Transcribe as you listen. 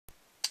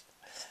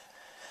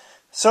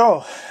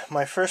So,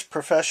 my first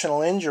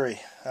professional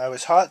injury. I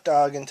was hot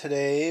dogging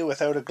today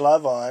without a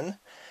glove on,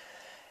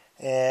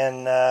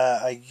 and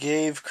I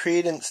gave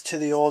credence to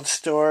the old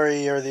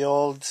story or the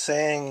old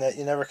saying that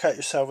you never cut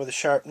yourself with a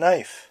sharp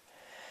knife,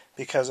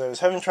 because I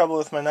was having trouble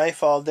with my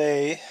knife all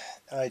day.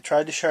 I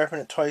tried to sharpen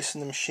it twice in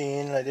the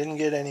machine, and I didn't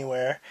get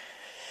anywhere.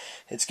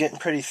 It's getting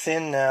pretty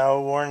thin now,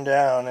 worn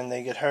down, and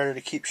they get harder to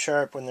keep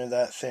sharp when they're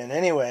that thin.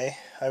 Anyway,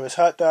 I was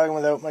hot dogging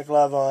without my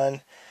glove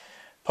on.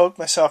 Poked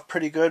myself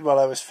pretty good while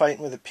I was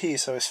fighting with a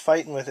piece. I was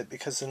fighting with it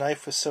because the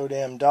knife was so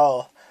damn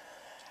dull.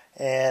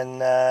 And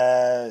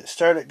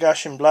started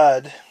gushing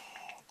blood.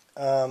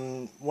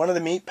 One of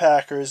the meat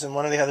packers and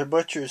one of the other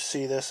butchers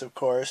see this, of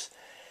course.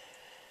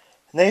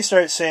 And they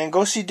start saying,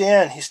 "Go see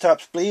Dan, he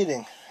stops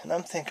bleeding." And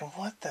I'm thinking,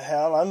 what the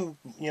hell?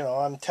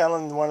 I'm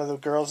telling one of the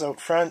girls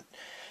out front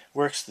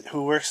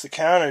who works the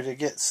counter to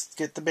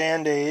get the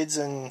Band-Aids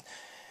and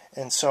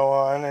so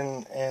on,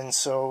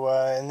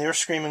 and they're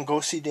screaming,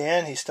 "Go see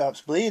Dan, he stops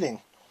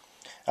bleeding."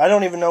 I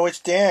don't even know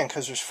which Dan,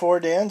 because there's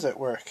 4 Dans at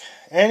work.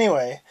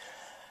 Anyway,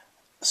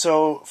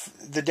 so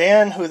the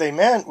Dan who they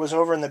meant was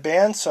over in the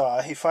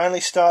bandsaw. He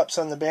finally stops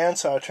on the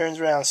bandsaw, turns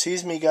around,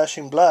 sees me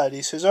gushing blood.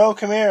 He says, "Oh,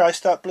 come here, I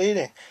stopped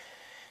bleeding."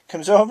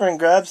 Comes over and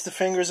grabs the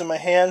fingers of my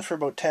hand for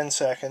about 10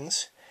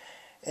 seconds,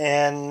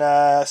 and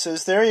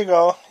says, "There you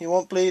go, you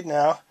won't bleed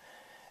now."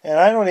 And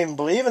I don't even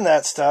believe in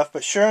that stuff,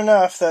 but sure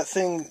enough, that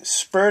thing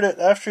spurted.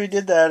 After he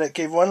did that, it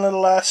gave one little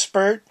last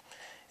spurt.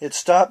 It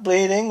stopped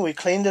bleeding. We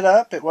cleaned it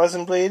up. It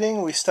wasn't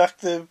bleeding. We stuck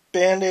the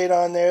Band-Aid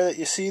on there that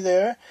you see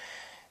there.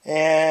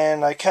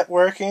 And I kept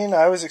working.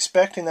 I was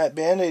expecting that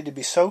Band-Aid to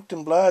be soaked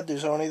in blood.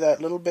 There's only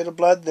that little bit of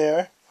blood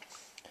there.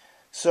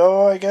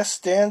 So I guess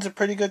Dan's a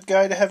pretty good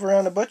guy to have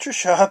around a butcher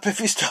shop if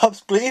he stops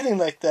bleeding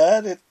like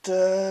that. It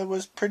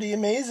was pretty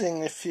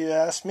amazing, if you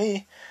ask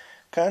me.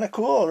 Kind of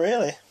cool,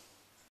 really.